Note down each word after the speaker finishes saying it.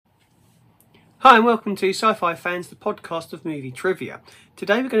Hi and welcome to Sci-Fi Fans, the podcast of movie trivia.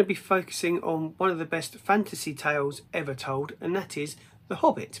 Today we're going to be focusing on one of the best fantasy tales ever told, and that is The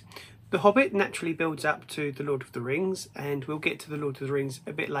Hobbit. The Hobbit naturally builds up to The Lord of the Rings, and we'll get to The Lord of the Rings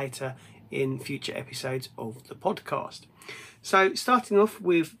a bit later in future episodes of the podcast. So starting off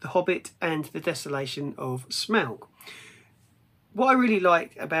with The Hobbit and the Desolation of Smaug. What I really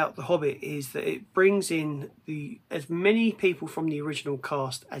like about The Hobbit is that it brings in as many people from the original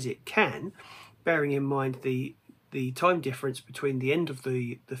cast as it can, bearing in mind the time difference between the end of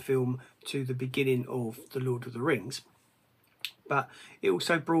the film to the beginning of The Lord of the Rings. But it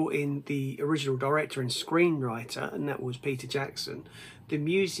also brought in the original director and screenwriter, and that was Peter Jackson. The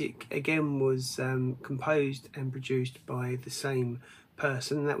music again was composed and produced by the same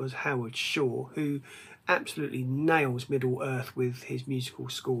person, and that was Howard Shore, who absolutely nails Middle Earth with his musical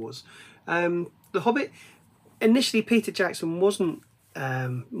scores. The Hobbit, initially Peter Jackson wasn't,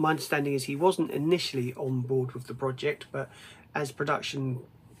 my understanding is he wasn't initially on board with the project, but as production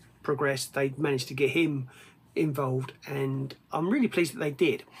progressed they managed to get him involved, and I'm really pleased that they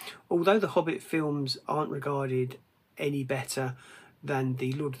did. Although the Hobbit films aren't regarded any better than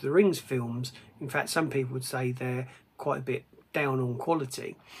the Lord of the Rings films, in fact some people would say they're quite a bit down on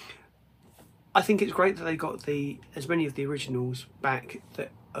quality, I think it's great that they got as many of the originals back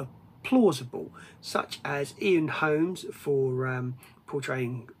that are plausible, such as Ian Holmes for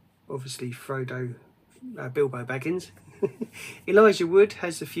portraying obviously Frodo, Bilbo Baggins. Elijah Wood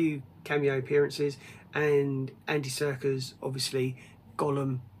has a few cameo appearances, and Andy Serkis obviously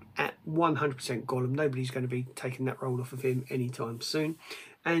Gollum, at 100% Gollum. Nobody's going to be taking that role off of him anytime soon.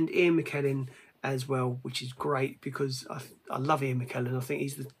 And Ian McKellen as well, which is great because I love Ian McKellen. I think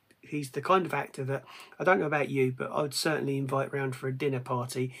he's the kind of actor that, I don't know about you, but I would certainly invite round for a dinner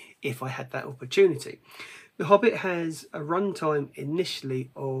party if I had that opportunity. The Hobbit has a runtime initially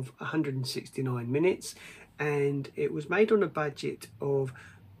of 169 minutes, and it was made on a budget of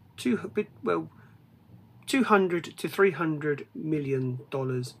 200 to $300 million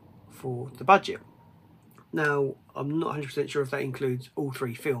for the budget. Now, I'm not 100% sure if that includes all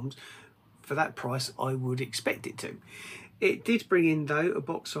three films. For that price, I would expect it to. It did bring in, though, a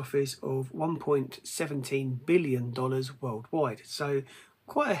box office of $1.17 billion worldwide. So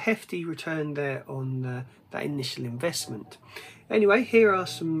quite a hefty return there on that initial investment. Anyway, here are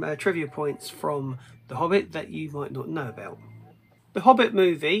some trivia points from The Hobbit that you might not know about. The Hobbit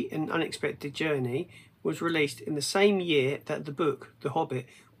movie, An Unexpected Journey, was released in the same year that the book, The Hobbit,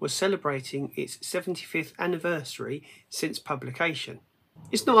 was celebrating its 75th anniversary since publication.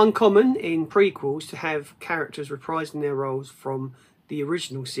 It's not uncommon in prequels to have characters reprising their roles from the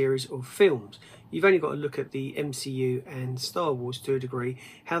original series of films. You've only got to look at the MCU and Star Wars to a degree,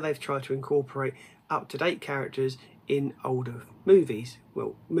 how they've tried to incorporate up-to-date characters in older movies,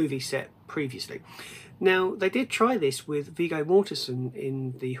 well, movies set previously. Now, they did try this with Viggo Mortensen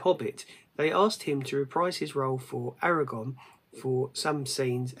in The Hobbit. They asked him to reprise his role for Aragorn for some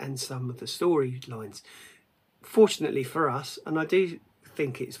scenes and some of the storylines. Fortunately for us, and I do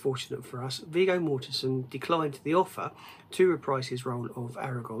think it's fortunate for us, Viggo Mortensen declined the offer to reprise his role of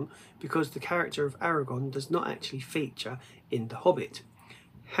Aragorn because the character of Aragorn does not actually feature in The Hobbit.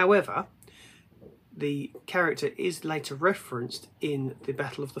 However, the character is later referenced in the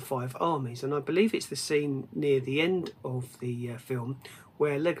Battle of the Five Armies, and I believe it's the scene near the end of the film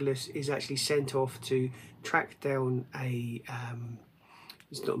where Legolas is actually sent off to track down a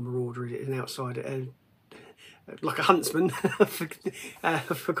it's not a marauder, it's an outsider, like a huntsman.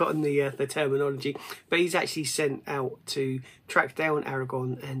 I've forgotten the terminology, but he's actually sent out to track down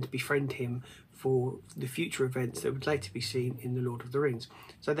Aragorn and befriend him for the future events that would later be seen in The Lord of the Rings.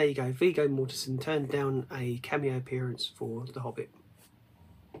 So there you go, Viggo Mortensen turned down a cameo appearance for The Hobbit.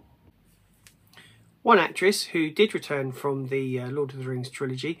 One actress who did return from the Lord of the Rings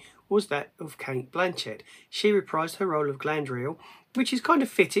trilogy was that of Cate Blanchett. She reprised her role of Galadriel, which is kind of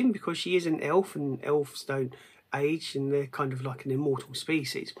fitting because she is an elf and elves don't age and they're kind of like an immortal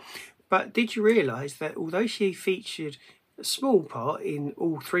species. But did you realise that although she featured a small part in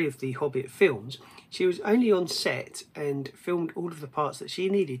all three of the Hobbit films, she was only on set and filmed all of the parts that she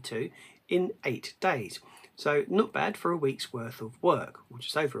needed to in 8 days. So not bad for a week's worth of work, or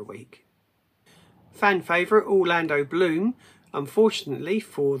just over a week. Fan favourite Orlando Bloom, unfortunately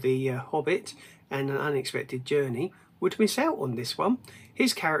for The Hobbit and An Unexpected Journey, would miss out on this one.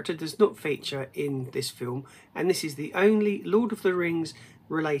 His character does not feature in this film, and this is the only Lord of the Rings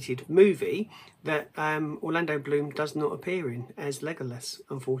related movie that Orlando Bloom does not appear in as Legolas,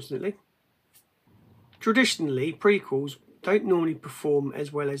 unfortunately. Traditionally, prequels don't normally perform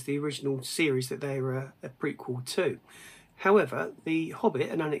as well as the original series that they're a prequel to. However, The Hobbit: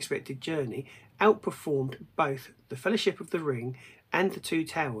 An Unexpected Journey outperformed both The Fellowship of the Ring and The Two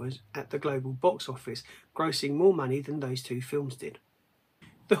Towers at the global box office, grossing more money than those two films did.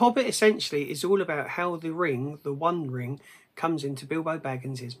 The Hobbit essentially is all about how the ring, the One Ring, comes into Bilbo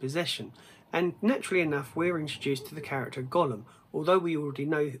Baggins' possession. And naturally enough, we're introduced to the character Gollum, although we already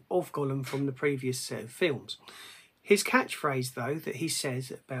know of Gollum from the previous set of films. His catchphrase, though, that he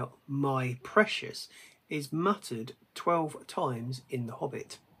says about "my precious," is muttered 12 times in The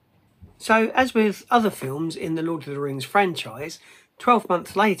Hobbit. So, as with other films in the Lord of the Rings franchise, 12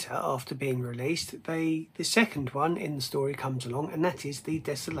 months later after being released, the second one in the story comes along, and that is The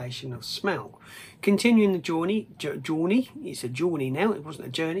Desolation of Smaug. Continuing the journey, it's a journey now, it wasn't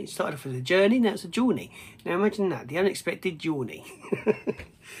a journey, it started off as a journey, now it's a journey. Now imagine that, the unexpected journey.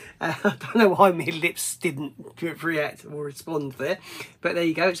 I don't know why my lips didn't react or respond there, but there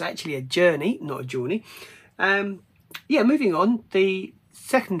you go, it's actually a journey, not a journey. Yeah, moving on, the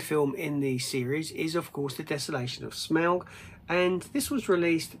second film in the series is of course The Desolation of Smaug, and this was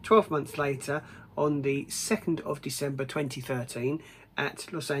released 12 months later on the 2nd of December 2013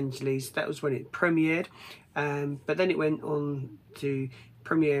 at Los Angeles. That was when it premiered, but then it went on to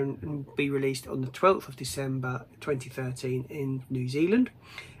premiere and be released on the 12th of December 2013 in New Zealand,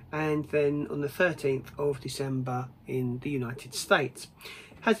 and then on the 13th of December in the United States.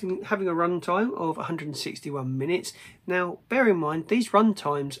 Having a runtime of 161 minutes. Now, bear in mind, these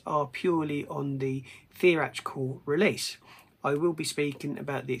runtimes are purely on the theatrical release. I will be speaking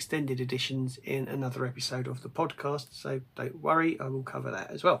about the extended editions in another episode of the podcast, so don't worry, I will cover that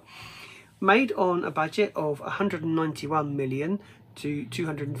as well. Made on a budget of 191 million to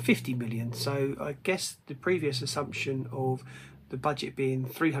 250 million, so I guess the previous assumption of the budget being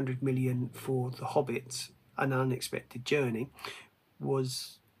 300 million for The Hobbit: An Unexpected Journey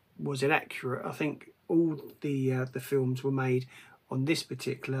was inaccurate. I think all the films were made on this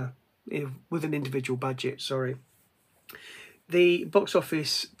particular, with an individual budget, sorry. The box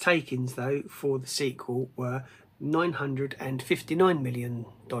office takings, though, for the sequel were $959 million,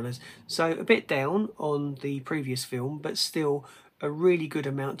 so a bit down on the previous film, but still a really good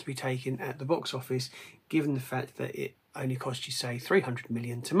amount to be taken at the box office, given the fact that it only cost you, say, 300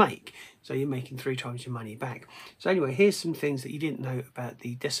 million to make, so you're making 3 times your money back. So anyway, here's some things that you didn't know about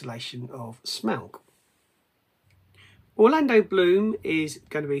The Desolation of Smaug. Orlando Bloom is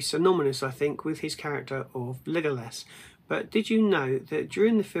going to be synonymous, I think, with his character of Legolas. But did you know that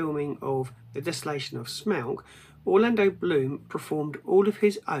during the filming of The Desolation of Smaug, Orlando Bloom performed all of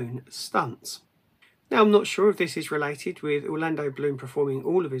his own stunts? Now, I'm not sure if this is related with Orlando Bloom performing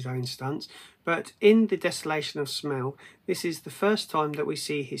all of his own stunts, but in The Desolation of Smaug, this is the first time that we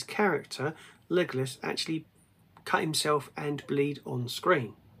see his character, Legolas, actually cut himself and bleed on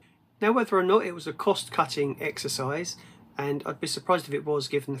screen. Now, whether or not it was a cost-cutting exercise, and I'd be surprised if it was,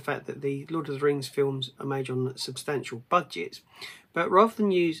 given the fact that the Lord of the Rings films are made on substantial budgets, but rather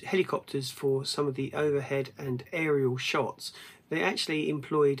than use helicopters for some of the overhead and aerial shots, they actually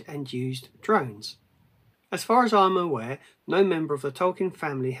employed and used drones. As far as I'm aware, no member of the Tolkien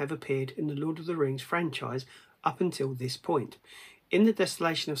family have appeared in the Lord of the Rings franchise up until this point. In The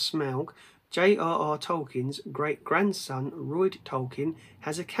Desolation of Smaug, J.R.R. Tolkien's great-grandson, Royd Tolkien,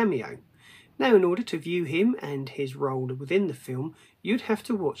 has a cameo. Now, in order to view him and his role within the film, you'd have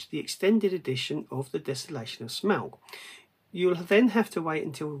to watch the extended edition of The Desolation of Smaug. You'll then have to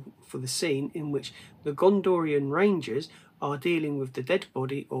wait for the scene in which the Gondorian Rangers are dealing with the dead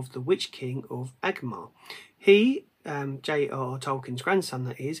body of the Witch King of Angmar. He, J.R.R. Tolkien's grandson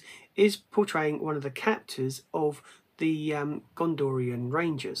that is portraying one of the captors of the Gondorian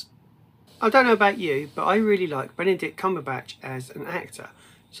Rangers. I don't know about you, but I really like Benedict Cumberbatch as an actor.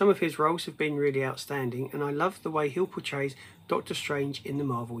 Some of his roles have been really outstanding, and I love the way he portrays Doctor Strange in the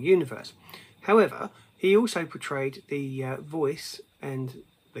Marvel Universe. However, he also portrayed the voice and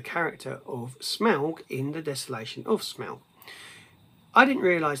the character of Smaug in The Desolation of Smaug. I didn't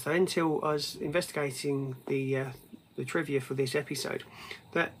realise though until I was investigating the trivia for this episode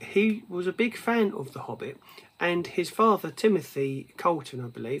that he was a big fan of The Hobbit, and his father, Timothy Colton, I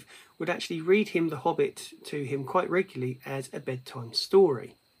believe, would actually read him The Hobbit to him quite regularly as a bedtime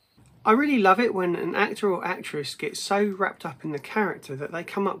story. I really love it when an actor or actress gets so wrapped up in the character that they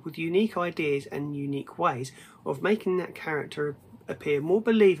come up with unique ideas and unique ways of making that character appear more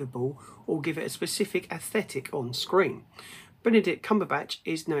believable or give it a specific aesthetic on screen. Benedict Cumberbatch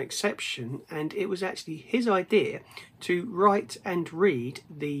is no exception, and it was actually his idea to write and read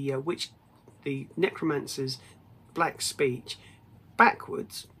the necromancer's black speech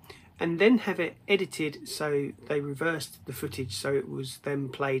backwards, and then have it edited so they reversed the footage so it was then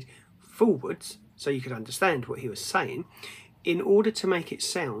played forwards, so you could understand what he was saying, in order to make it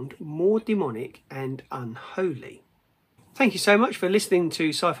sound more demonic and unholy. Thank you so much for listening to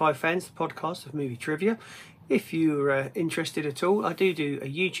Sci-Fi Fans, the podcast of movie trivia. If you're interested at all, I do a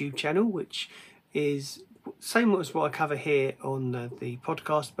YouTube channel which is same as what I cover here on the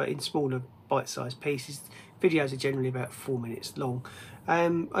podcast, but in smaller bite-sized pieces. Videos are generally about 4 minutes long. I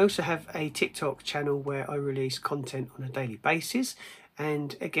also have a TikTok channel where I release content on a daily basis,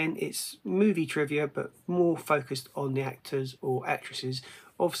 and again it's movie trivia but more focused on the actors or actresses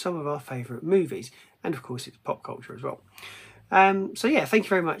of some of our favourite movies, and of course it's pop culture as well. So yeah, thank you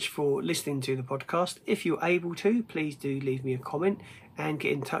very much for listening to the podcast. If you're able to, please do leave me a comment and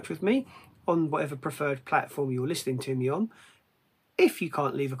get in touch with me on whatever preferred platform you're listening to me on. If you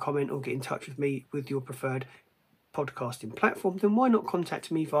can't leave a comment or get in touch with me with your preferred podcasting platform, then why not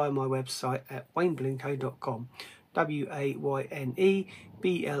contact me via my website at wayneblinko.com,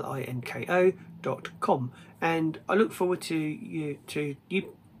 wayneblinko.com, and I look forward to you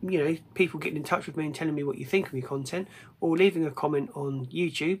know, people getting in touch with me and telling me what you think of my content, or leaving a comment on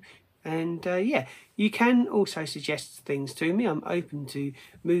YouTube. And yeah, you can also suggest things to me. I'm open to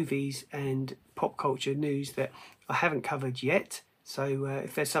movies and pop culture news that I haven't covered yet. So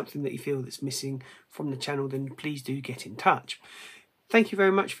if there's something that you feel that's missing from the channel, then please do get in touch. Thank you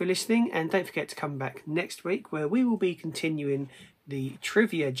very much for listening, and don't forget to come back next week where we will be continuing the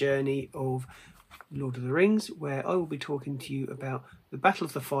trivia journey of Lord of the Rings, where I will be talking to you about the Battle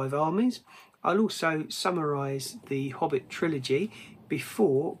of the Five Armies. I'll also summarise the Hobbit trilogy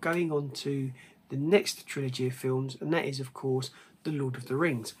before going on to the next trilogy of films, and that is of course the Lord of the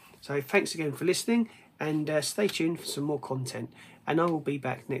Rings. So thanks again for listening, and stay tuned for some more content, and I will be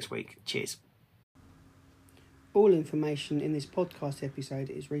back next week. Cheers. All information in this podcast episode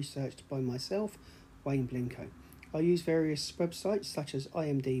is researched by myself, Wayne Blinko. I use various websites such as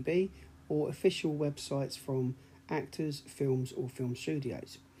IMDb or official websites from actors, films or film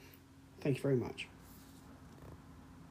studios. Thank you very much.